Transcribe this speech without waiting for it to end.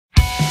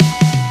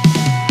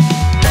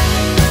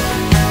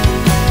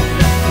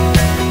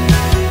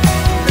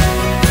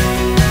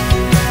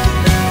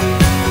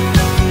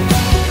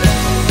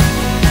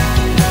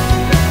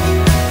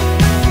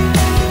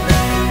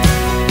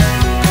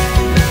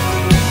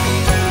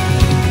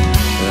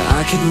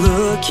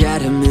look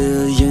at a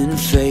million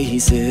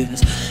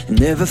faces and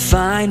never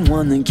find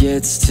one that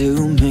gets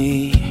to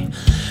me.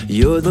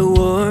 You're the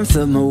warmth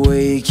of my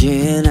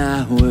waking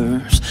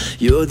hours.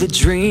 You're the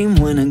dream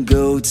when I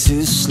go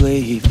to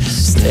sleep.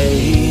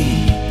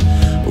 Stay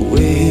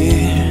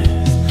with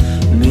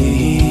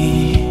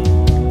me.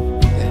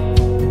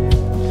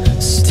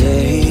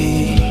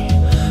 Stay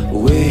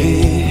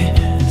with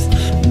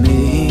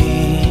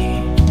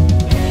me.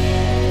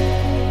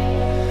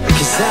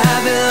 'Cause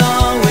I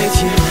belong with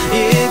you.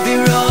 It'd be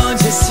wrong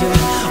just to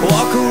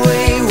walk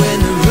away when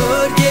the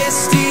road gets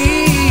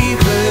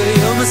steeper.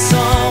 You're my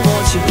song,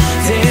 won't you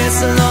dance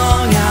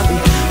along? I'll be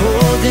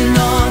holding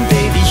on,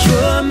 baby,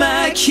 you're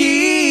my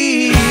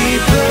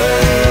keeper.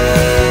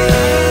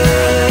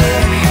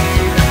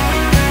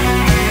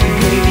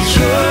 Baby,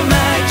 you're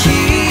my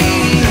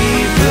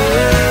keeper.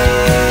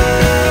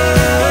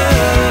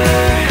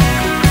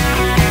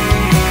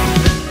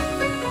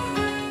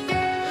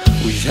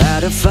 We've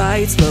had our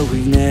fights, but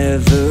we've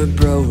never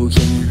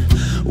broken.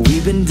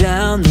 We've been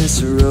down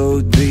this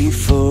road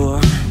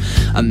before.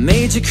 I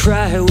made you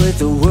cry with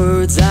the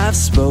words I've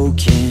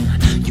spoken.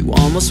 You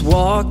almost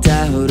walked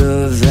out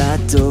of that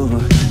door.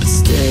 But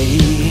stay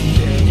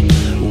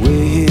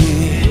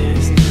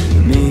with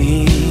me.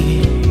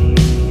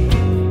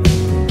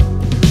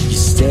 You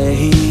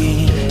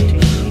stayed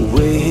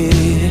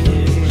with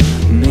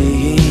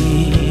me.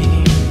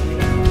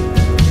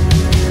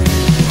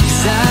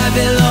 'Cause I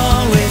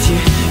belong with you.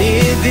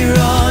 It'd be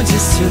wrong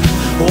just to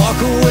walk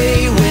away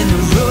when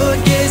the road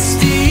gets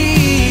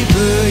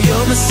steeper.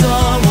 You're my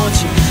song, won't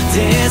you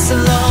dance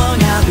along?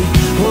 I'll be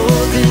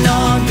holding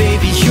on,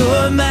 baby,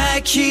 you're my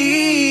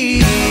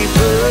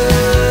keeper.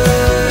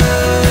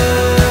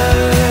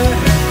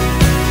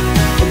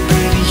 Oh,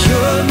 baby,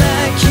 you're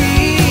my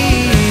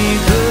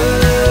keeper.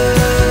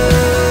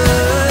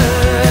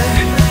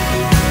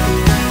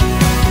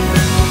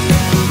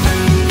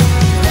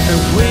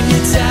 And when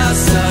your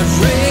doubts start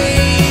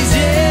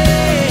raising,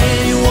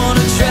 you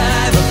wanna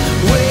drive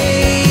away,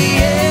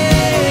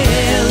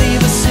 yeah,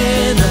 leave us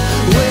in the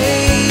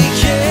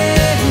wake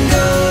and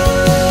go.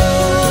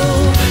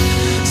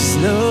 Just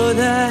know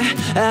that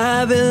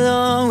I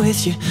belong with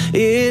you.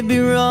 It'd be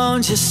wrong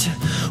just to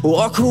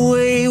walk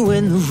away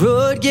when the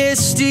road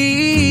gets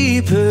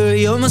steeper.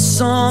 You're my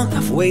song,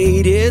 I've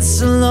waited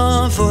so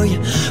long for you.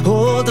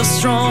 Hold on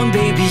strong,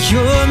 baby,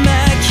 you're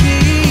my